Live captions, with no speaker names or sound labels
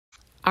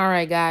All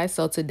right, guys,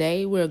 so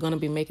today we're going to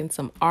be making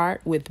some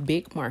art with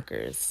Bic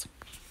markers.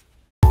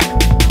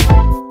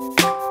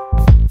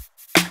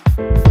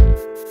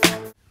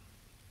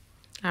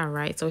 All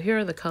right, so here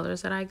are the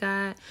colors that I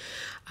got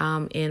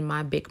in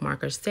my Bic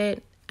marker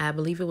set. I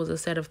believe it was a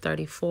set of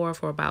 34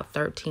 for about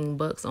 13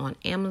 bucks on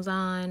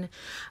Amazon.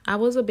 I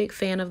was a big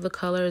fan of the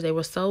colors. They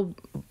were so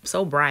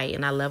bright,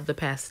 and I love the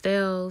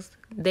pastels.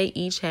 They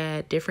each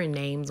had different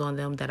names on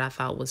them that I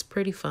thought was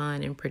pretty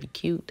fun and pretty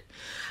cute.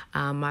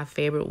 My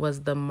favorite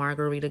was the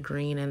margarita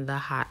green and the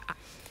hot.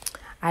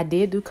 I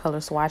did do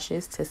color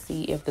swatches to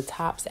see if the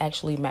tops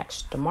actually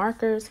matched the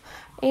markers,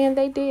 and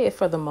they did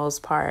for the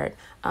most part.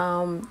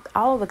 All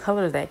of the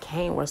colors that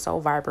came were so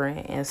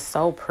vibrant and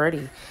so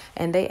pretty,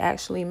 and they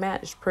actually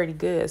matched pretty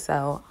good,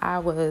 so I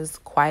was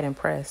quite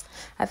impressed.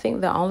 I think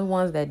the only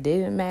ones that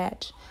didn't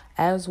match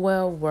as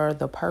well were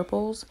the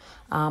purples.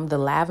 The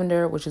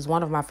lavender, which is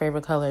one of my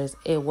favorite colors,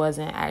 it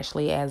wasn't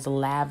actually as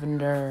light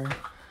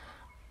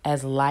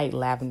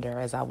lavender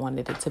as I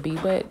wanted it to be,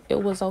 but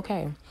it was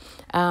okay.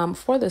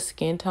 For the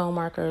skin tone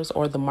markers,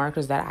 or the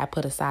markers that I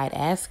put aside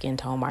as skin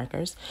tone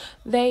markers,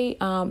 they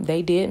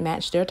did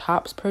match their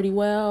tops pretty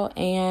well,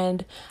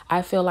 and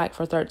I feel like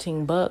for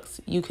 13 bucks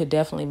you could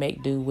definitely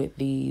make do with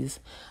these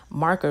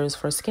markers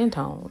for skin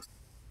tones.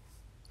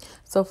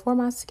 So for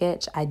my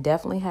sketch, I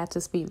definitely had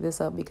to speed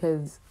this up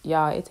because,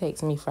 y'all, it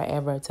takes me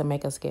forever to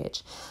make a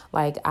sketch.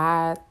 Like,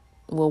 I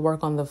will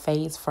work on the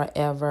face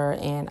forever,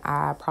 and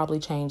I probably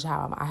change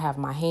how I have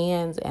my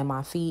hands and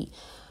my feet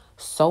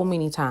so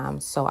many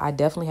times. So I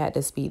definitely had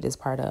to speed this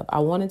part up. I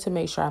wanted to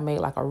make sure I made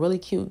like a really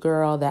cute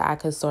girl that I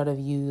could sort of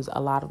use a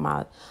lot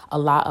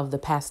of the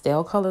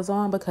pastel colors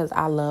on, because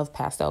I love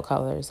pastel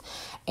colors,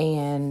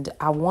 and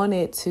I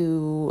wanted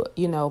to,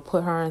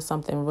 put her in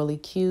something really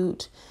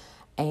cute.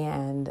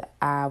 And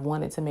I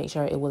wanted to make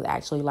sure it was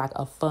actually like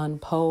a fun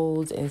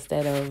pose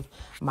instead of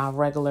my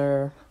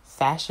regular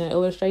fashion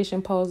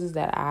illustration poses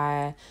that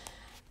I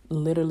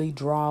literally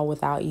draw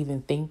without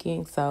even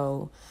thinking.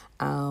 So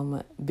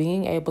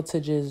being able to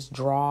just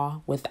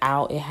draw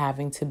without it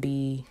having to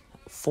be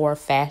for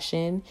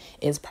fashion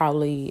is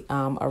probably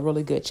a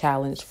really good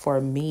challenge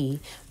for me,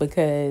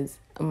 because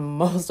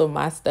most of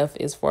my stuff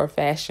is for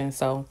fashion.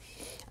 So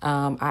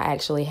I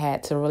actually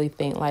had to really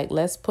think, like,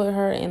 let's put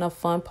her in a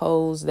fun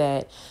pose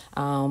that,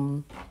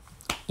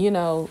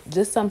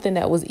 just something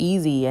that was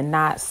easy and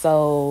not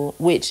so,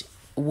 which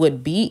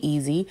would be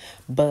easy,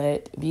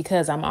 but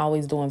because I'm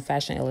always doing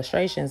fashion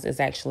illustrations, it's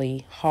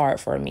actually hard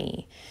for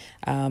me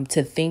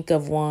to think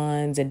of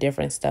ones and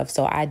different stuff.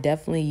 So I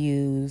definitely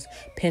use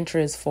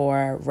Pinterest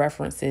for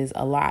references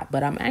a lot,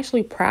 but I'm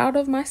actually proud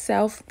of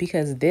myself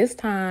because this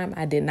time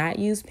I did not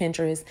use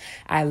Pinterest.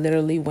 I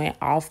literally went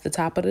off the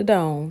top of the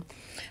dome.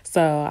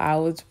 So I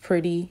was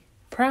pretty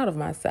proud of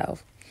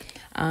myself.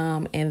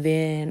 And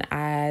then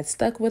I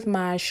stuck with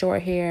my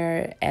short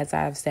hair. As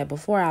I've said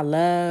before, I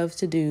love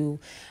to do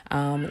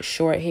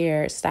short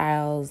hair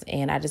styles,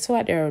 and I just feel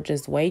like they're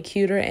just way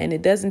cuter, and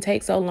it doesn't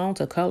take so long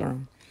to color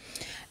them.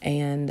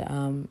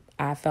 And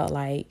I felt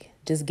like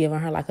just giving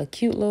her like a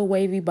cute little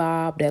wavy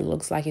bob that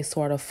looks like it's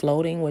sort of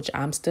floating, which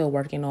I'm still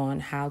working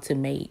on how to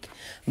make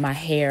my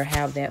hair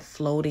have that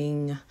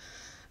floating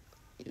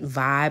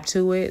vibe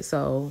to it.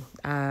 So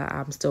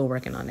I'm still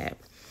working on that.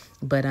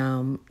 But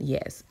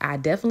yes, I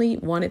definitely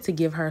wanted to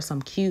give her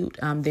some cute.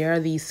 There are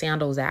these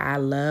sandals that I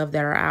love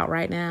that are out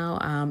right now,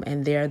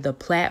 and they're the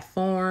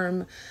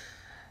platform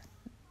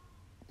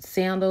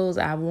sandals.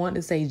 I want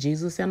to say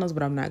Jesus sandals,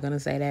 but I'm not gonna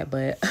say that.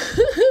 But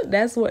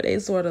that's what they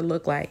sort of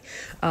look like.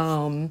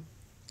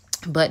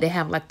 But they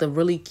have like the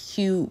really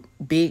cute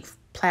big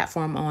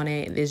platform on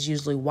it. It's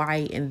usually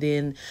white, and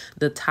then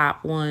the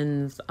top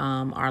ones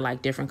are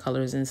like different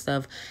colors and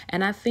stuff.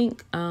 And I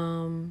think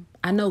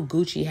I know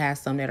Gucci has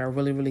some that are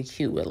really, really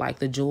cute with like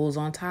the jewels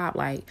on top.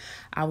 Like,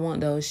 I want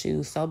those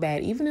shoes so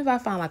bad, even if I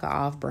find like an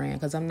off brand,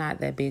 because I'm not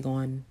that big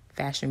on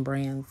fashion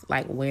brands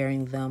like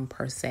wearing them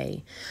per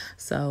se.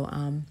 So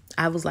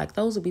I was like,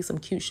 those would be some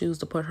cute shoes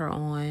to put her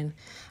on,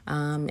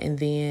 and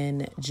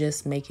then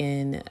just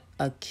making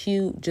a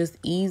cute, just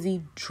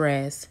easy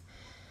dress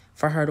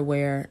for her to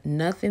wear.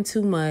 Nothing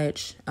too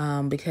much,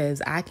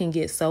 because I can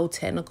get so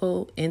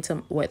technical into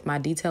what my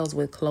details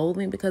with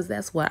clothing, because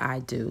that's what I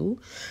do.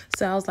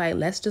 So I was like,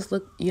 let's just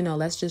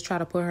try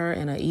to put her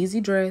in an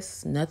easy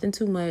dress, nothing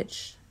too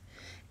much.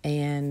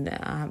 And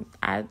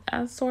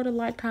I sort of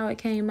liked how it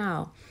came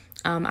out.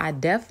 I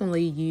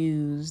definitely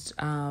used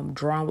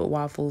Drawn with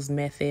Waffles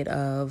method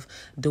of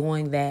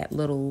doing that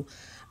little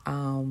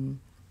not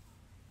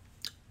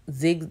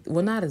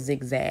a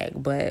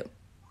zigzag, but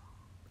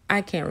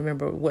I can't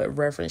remember what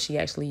reference she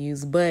actually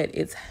used, but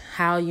it's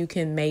how you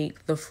can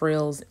make the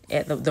frills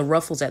at the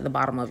ruffles at the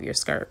bottom of your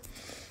skirt.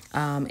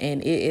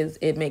 And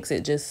it makes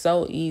it just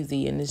so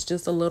easy, and it's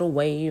just a little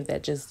wave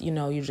that just,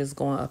 you're just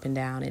going up and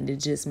down, and it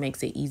just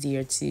makes it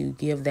easier to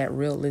give that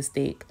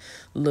realistic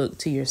look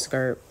to your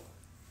skirt.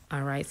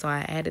 All right, so I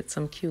added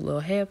some cute little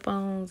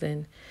headphones,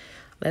 and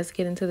let's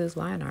get into this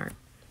line art.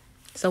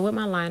 So with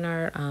my line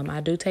art,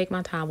 I do take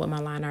my time with my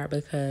line art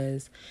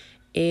because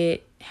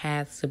it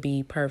has to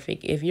be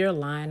perfect. If your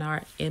line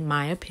art, in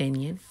my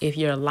opinion, if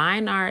your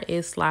line art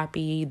is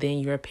sloppy, then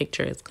your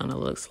picture is going to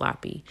look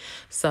sloppy.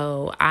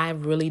 So I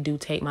really do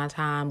take my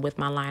time with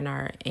my line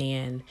art,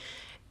 and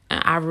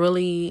I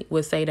really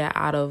would say that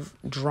out of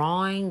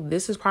drawing,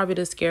 this is probably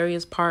the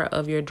scariest part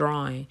of your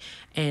drawing.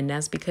 And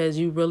that's because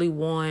you really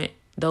want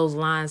those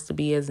lines to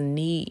be as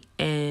neat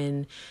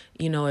and,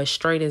 you know, as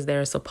straight as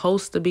they're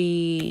supposed to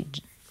be.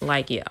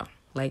 Like, yeah,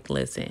 like,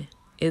 listen,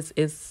 it's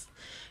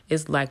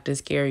like the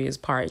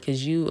scariest part,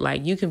 because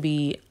you can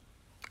be,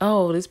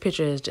 oh, this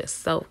picture is just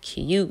so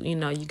cute. You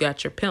know, you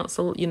got your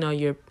pencil, you know,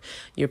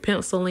 your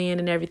pencil in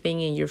and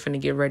everything, and you're finna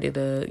get ready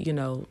to, you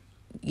know,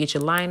 get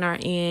your line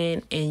art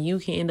in, and you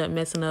can end up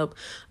messing up,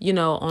 you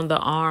know, on the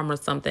arm or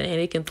something, and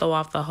it can throw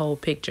off the whole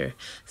picture.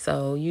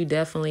 So you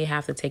definitely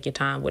have to take your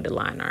time with the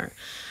line art.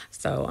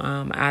 So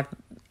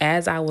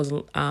as I was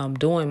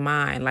doing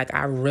mine, like,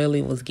 I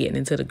really was getting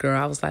into the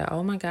girl. I was like,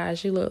 oh my gosh,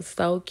 she looks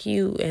so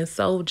cute and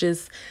so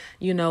just,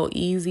 you know,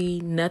 easy,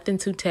 nothing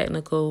too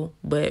technical,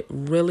 but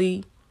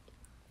really,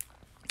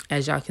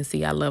 as y'all can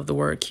see, I love the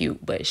word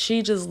cute, but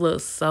she just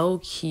looks so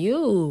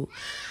cute.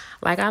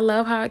 Like, I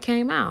love how it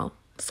came out.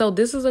 So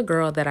this is a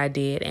girl that I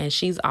did, and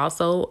she's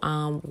also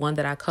one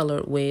that I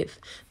colored with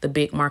the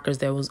Bic Markers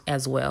there was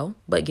as well.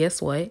 But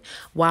guess what?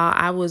 While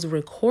I was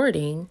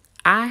recording,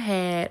 I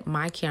had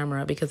my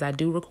camera, because I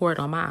do record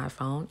on my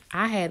iPhone,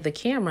 I had the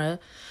camera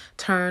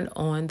turned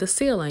on the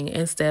ceiling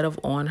instead of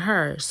on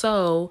her.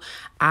 So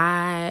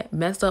I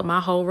messed up my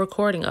whole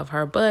recording of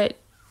her, but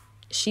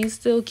she's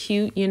still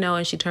cute, you know,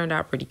 and she turned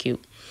out pretty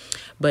cute.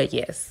 But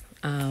yes.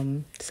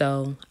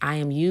 So I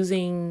am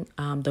using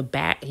the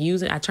back,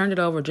 I turned it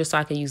over just so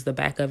I could use the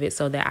back of it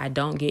so that I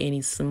don't get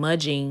any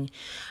smudging,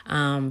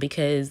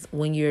 because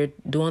when you're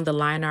doing the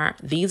line art,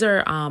 these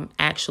are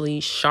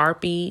actually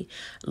Sharpie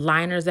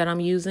liners that I'm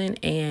using,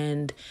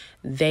 and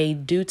they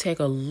do take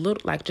a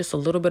little, like, just a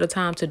little bit of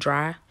time to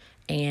dry,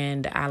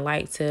 and I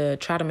like to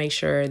try to make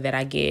sure that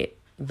I get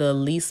the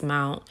least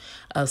amount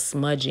of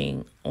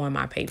smudging on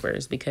my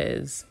papers,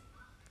 because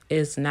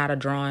it's not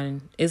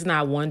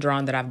one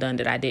drawing that I've done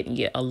that I didn't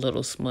get a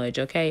little smudge,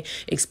 okay?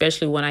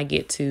 Especially when I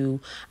get to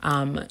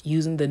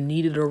using the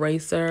kneaded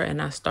eraser,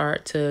 and I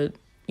start to,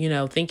 you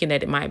know, thinking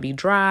that it might be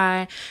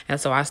dry, and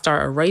so I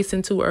start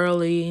erasing too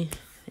early.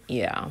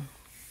 Yeah,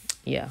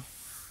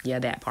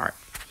 that part.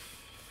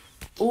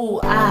 Ooh,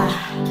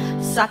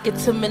 sock it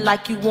to me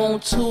like you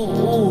want to.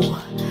 Ooh,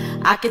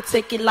 I can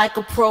take it like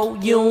a pro,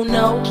 you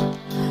know.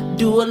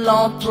 Do a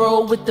long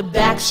throw with the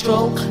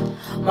backstroke.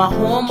 My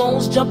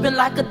hormones jumping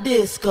like a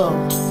disco.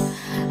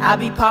 I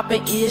be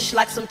popping ish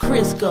like some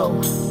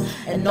Crisco.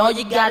 And all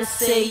you gotta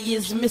say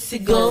is Missy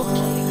go.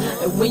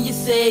 And when you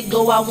say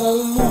go, I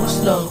won't move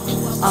slow.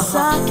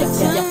 Sock it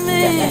to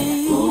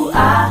me. Ooh,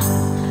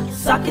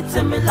 sock it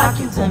to me like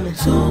you want me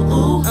to.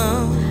 Ooh,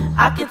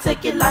 I can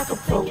take it like a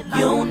pro,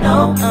 you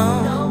know.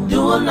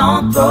 Do a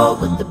long throw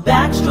with the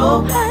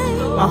backstroke.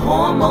 My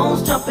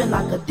hormones jumping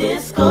like a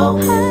disco.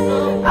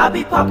 I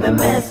be popping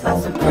mess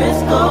like some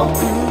Crisco.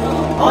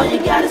 All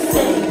you gotta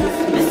say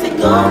is Missy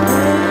go.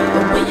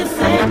 But when you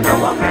say go,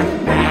 I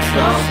won't move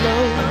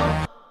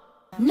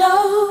slow.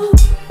 No.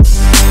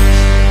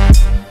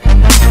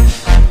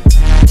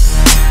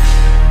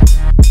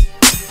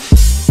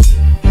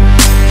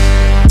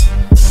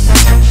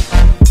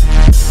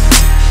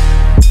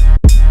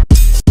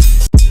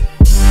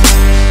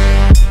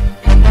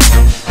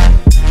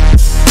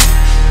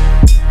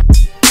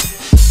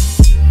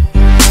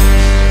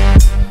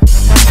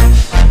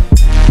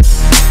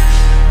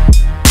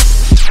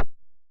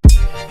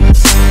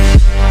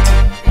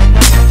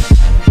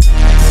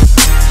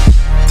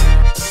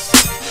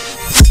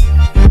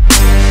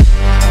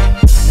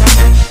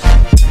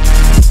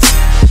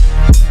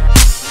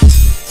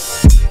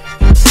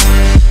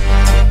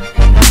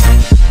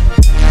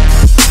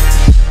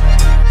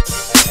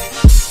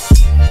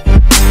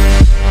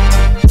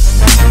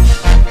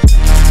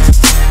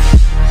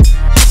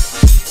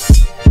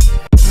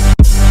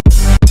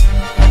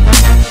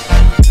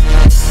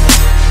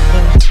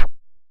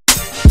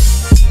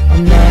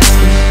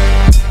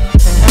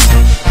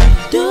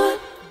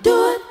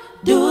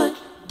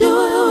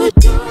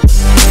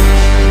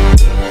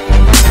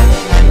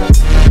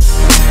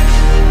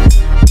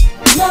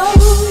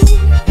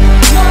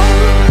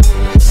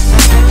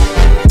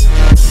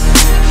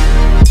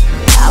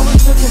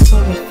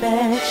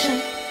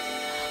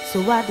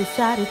 So I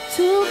decided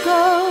to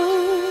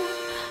go,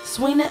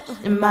 swing it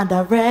in my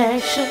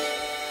direction.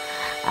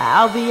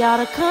 I'll be out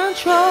of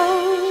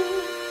control.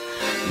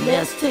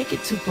 Let's take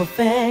it to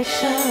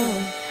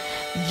perfection,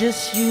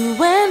 just you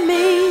and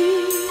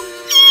me.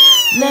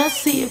 Let's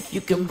see if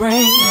you can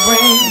bring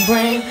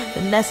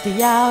the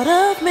nasty out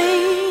of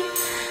me.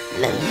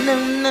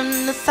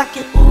 Sock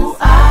it, ooh,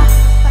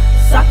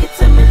 sock it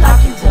to me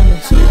like you want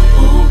it to.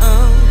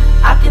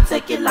 I can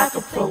take it like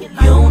a pro, you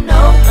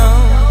know.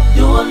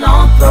 Do a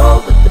long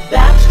throw with the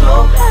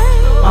backstroke.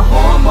 My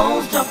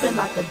hormones jumping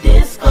like a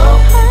disco.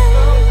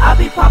 I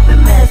be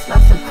popping mess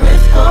like some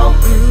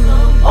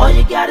Crisco. All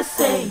you gotta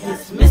say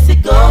is Missy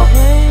go.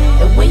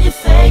 And when you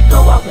say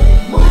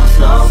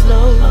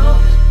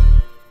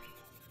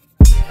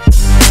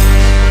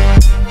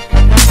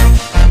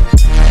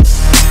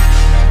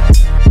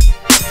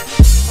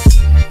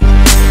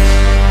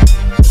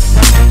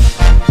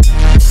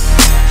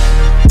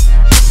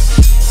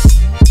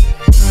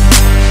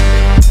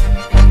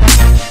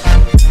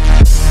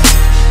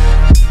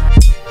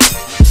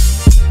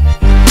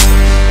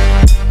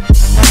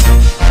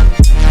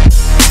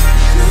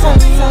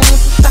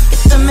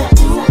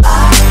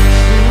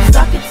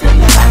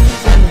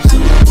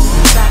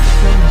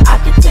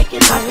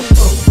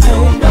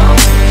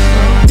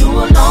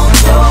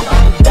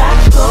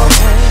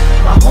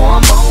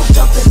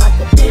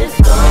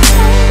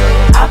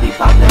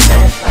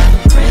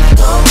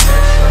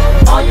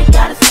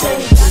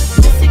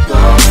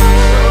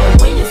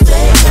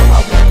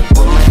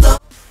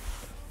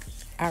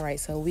right,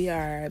 so we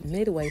are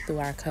midway through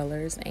our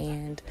colors,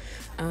 and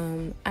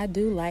I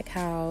do like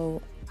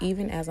how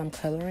even as I'm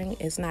coloring,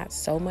 it's not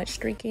so much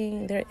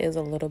streaking. There is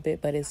a little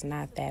bit, but it's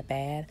not that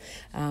bad.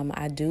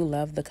 I do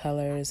love the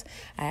colors.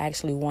 I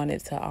actually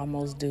wanted to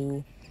almost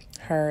do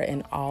her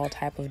in all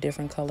type of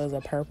different colors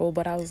of purple,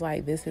 but I was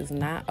like, this is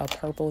not a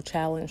purple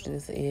challenge.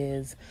 This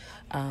is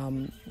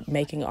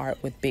making art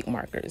with Bic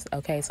markers.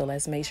 Okay, so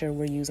let's make sure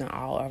we're using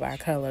all of our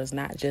colors,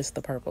 not just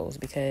the purples,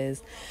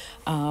 because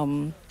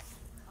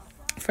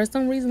for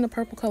some reason the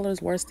purple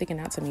colors were sticking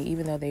out to me,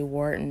 even though they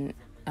weren't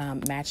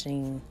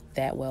matching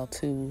that well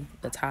to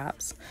the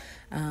tops.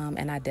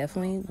 And I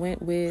definitely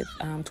went with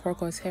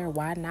turquoise hair.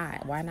 Why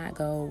not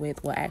go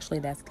with, well, actually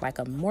that's like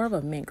a more of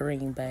a mint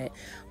green, but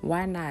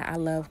why not? I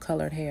love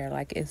colored hair.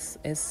 Like it's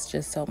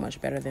just so much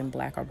better than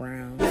black or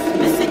brown.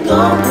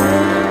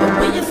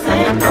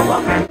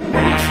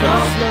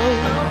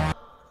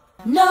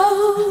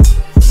 No.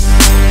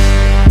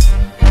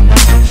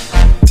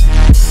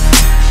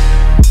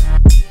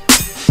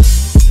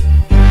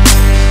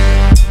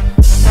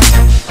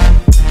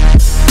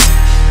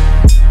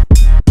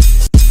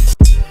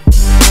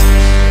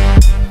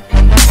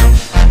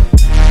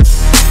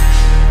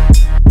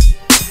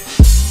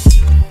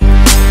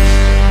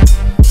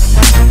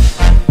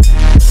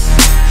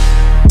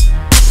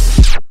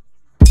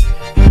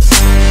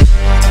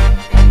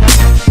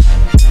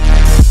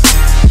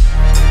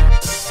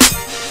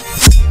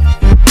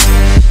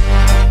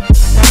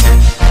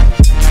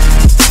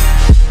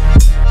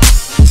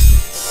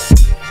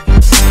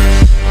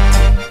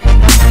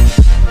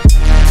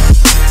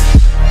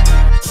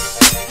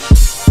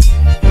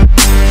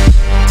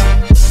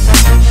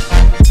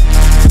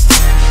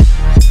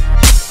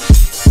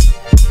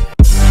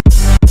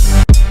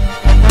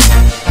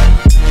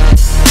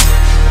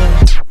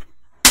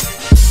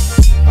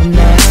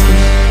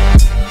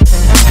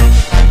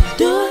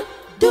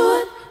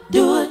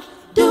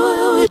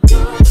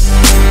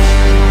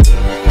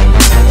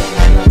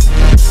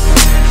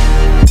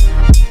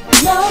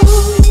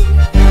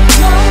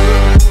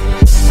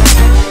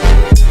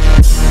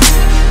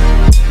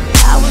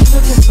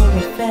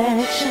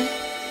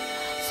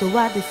 So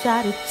I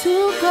decided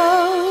to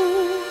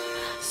go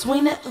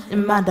swing it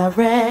in my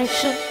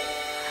direction.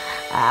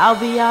 I'll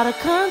be out of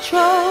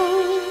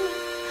control.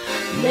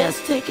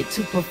 Let's take it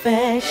to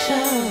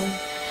perfection.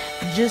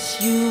 Just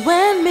you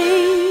and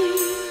me.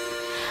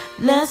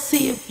 Let's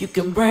see if you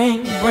can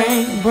bring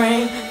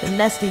the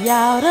nasty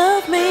out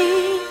of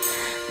me.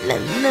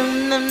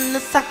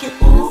 Let suck it,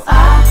 ooh,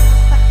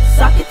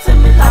 suck it to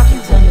me like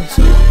you done it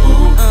too.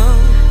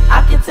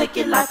 I can take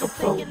it like a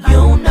pro, you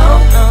know.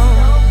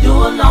 Do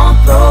a long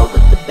throw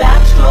with the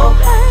backstroke.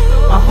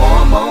 My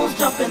hormones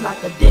jumping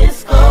like a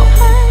disco.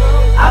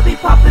 I be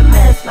popping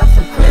mess like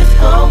some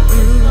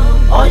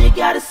Crisco. All you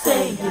gotta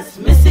say is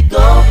Missy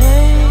go.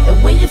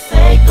 And when you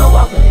say go,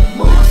 I won't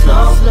move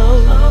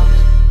slow.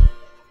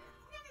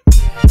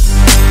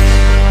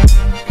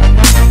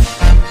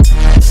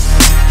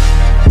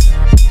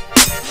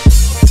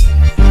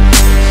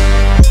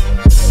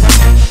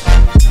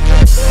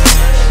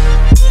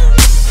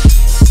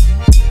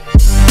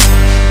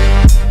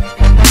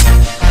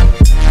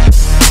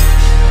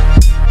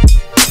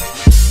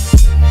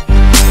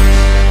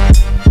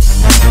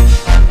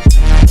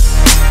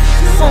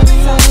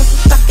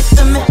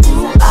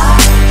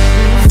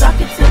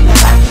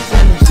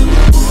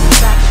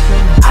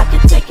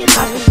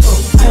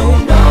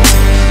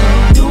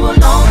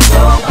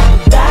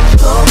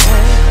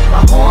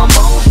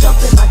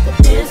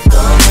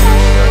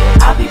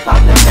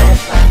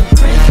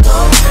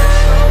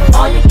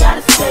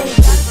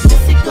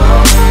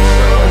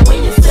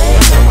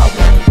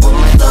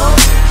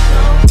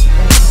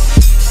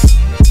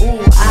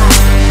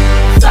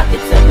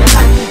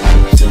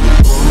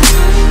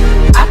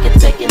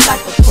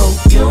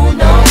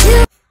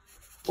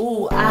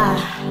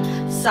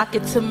 Sock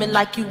it to me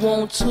like you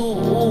want to.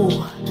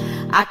 Ooh,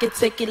 I can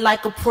take it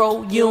like a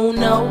pro, you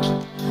know.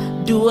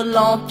 Do a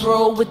long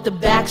throw with the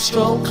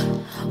backstroke.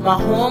 My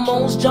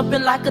hormones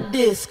jumping like a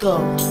disco.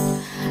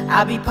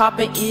 I be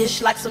popping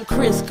ish like some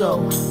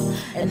Crisco.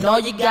 And all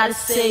you gotta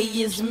say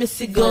is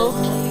Missy go.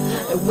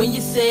 And when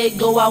you say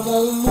go, I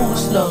won't move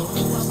slow.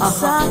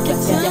 Sock it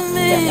to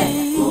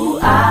me. Ooh,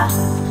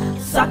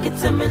 sock it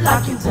to me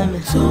like you done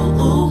it too.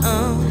 Ooh,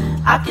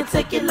 I can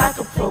take it like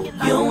a pro,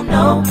 you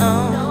know.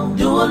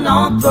 Do a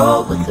long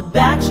throw with the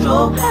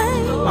backstroke.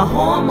 My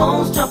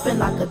hormones jumping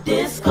like a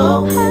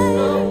disco.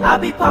 I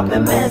be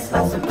popping mess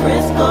like some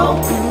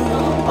Crisco.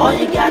 All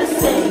you gotta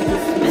say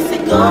is Missy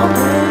go.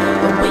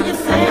 But when you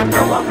say go,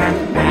 I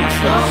won't move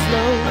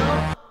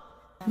slow.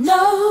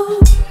 No.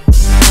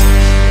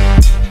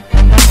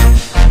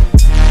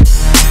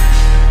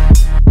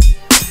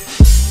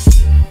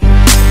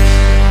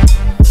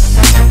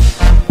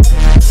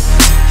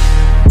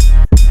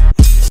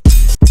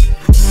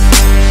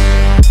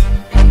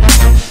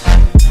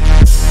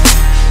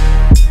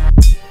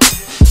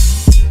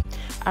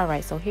 All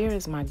right, so here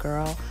is my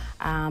girl.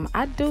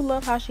 I do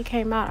love how she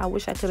came out. I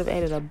wish I could have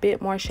added a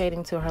bit more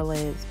shading to her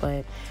legs,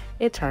 but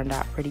it turned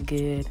out pretty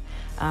good.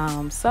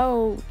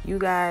 So you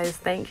guys,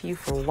 thank you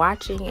for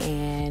watching,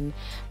 and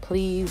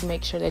please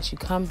make sure that you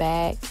come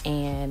back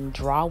and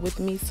draw with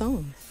me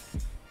soon.